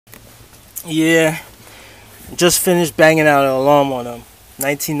Yeah, just finished banging out an alarm on a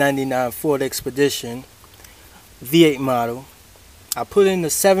 1999 Ford Expedition V8 model. I put in the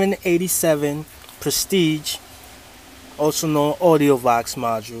 787 Prestige, also known AudioVox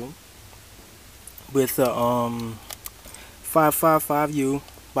module, with a 555U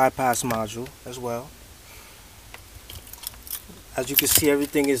bypass module as well. As you can see,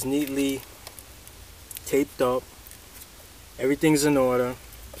 everything is neatly taped up. Everything's in order.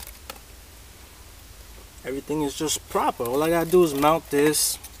 Everything is just proper. All I gotta do is mount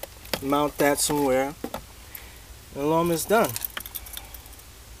this, mount that somewhere. The alarm is done.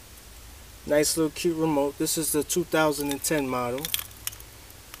 Nice little cute remote. This is the 2010 model.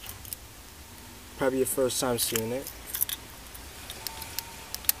 Probably your first time seeing it.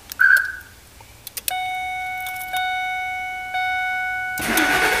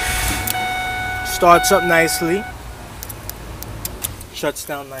 Starts up nicely. Shuts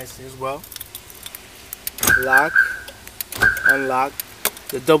down nicely as well. Lock, unlock.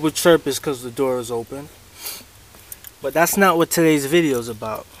 The double chirp is because the door is open. But that's not what today's video is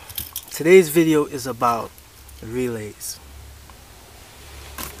about. Today's video is about relays.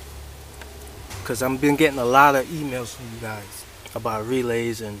 Because I've been getting a lot of emails from you guys about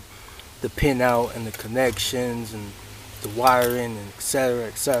relays and the pin out and the connections and the wiring and etc,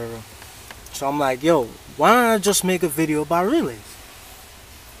 etc. So I'm like, yo, why don't I just make a video about relays?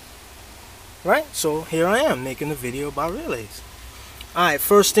 Right? So here I am making a video about relays. Alright,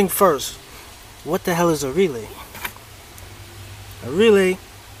 first thing first. What the hell is a relay? A relay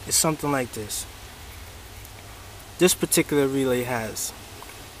is something like this. This particular relay has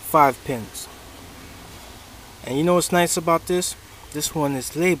 5 pins. And you know what's nice about this? This one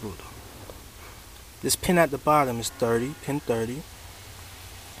is labeled. This pin at the bottom is 30, pin 30.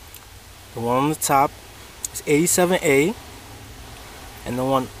 The one on the top is 87A. And the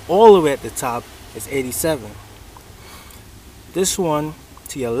one all the way at the top is 87. This one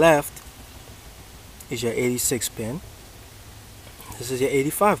to your left is your 86 pin. This is your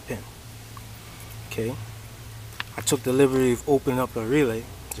 85 pin. Okay. I took the liberty of opening up a relay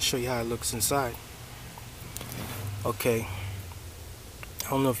to show you how it looks inside. Okay. I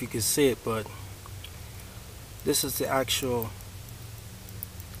don't know if you can see it, but this is the actual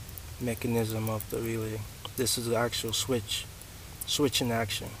mechanism of the relay. This is the actual switch in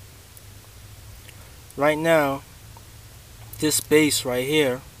action. Right now, this base right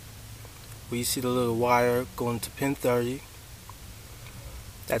here, where you see the little wire going to pin 30,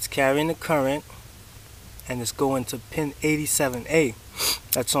 that's carrying the current, and it's going to pin 87A.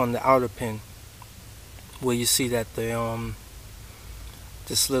 That's on the outer pin, where you see that the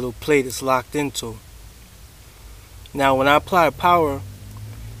this little plate is locked into. Now when I apply power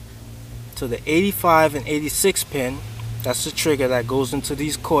to the 85 and 86 pin, that's the trigger that goes into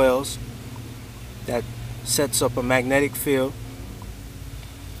these coils that sets up a magnetic field.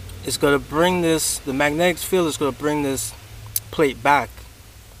 It's going to bring this, the magnetic field is going to bring this plate back,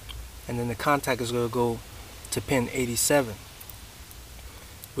 and then the contact is going to go to pin 87,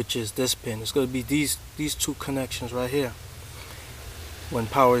 which is this pin. It's going to be these two connections right here when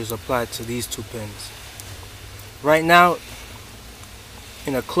power is applied to these two pins. Right now,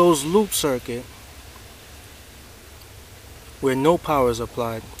 in a closed loop circuit where no power is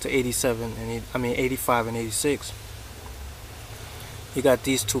applied to 87 and 85 and 86, you got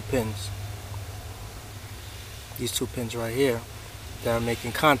these two pins right here that are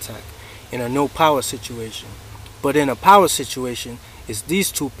making contact in a no power situation. But in a power situation, it's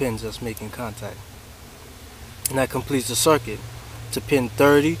these two pins that's making contact, and that completes the circuit to pin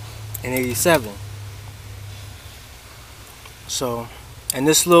 30 and 87. So, and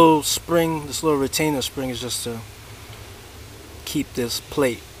this little spring, this little retainer spring, is just to keep this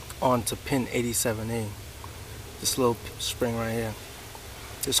plate onto pin 87A. This little spring right here.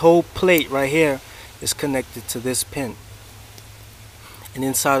 This whole plate right here is connected to this pin. And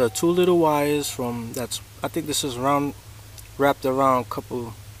inside are two little wires from, I think this is wrapped around a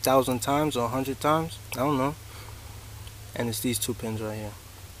couple thousand times or 100 times. I don't know. And it's these two pins right here.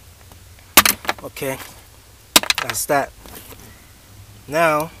 Okay. That's that.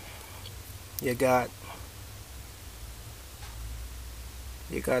 Now, you got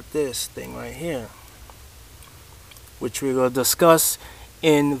this thing right here, which we're going to discuss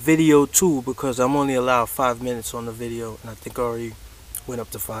in video 2, because I'm only allowed 5 minutes on the video, and I think I already went up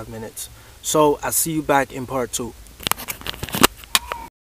to 5 minutes. So I'll see you back in part 2.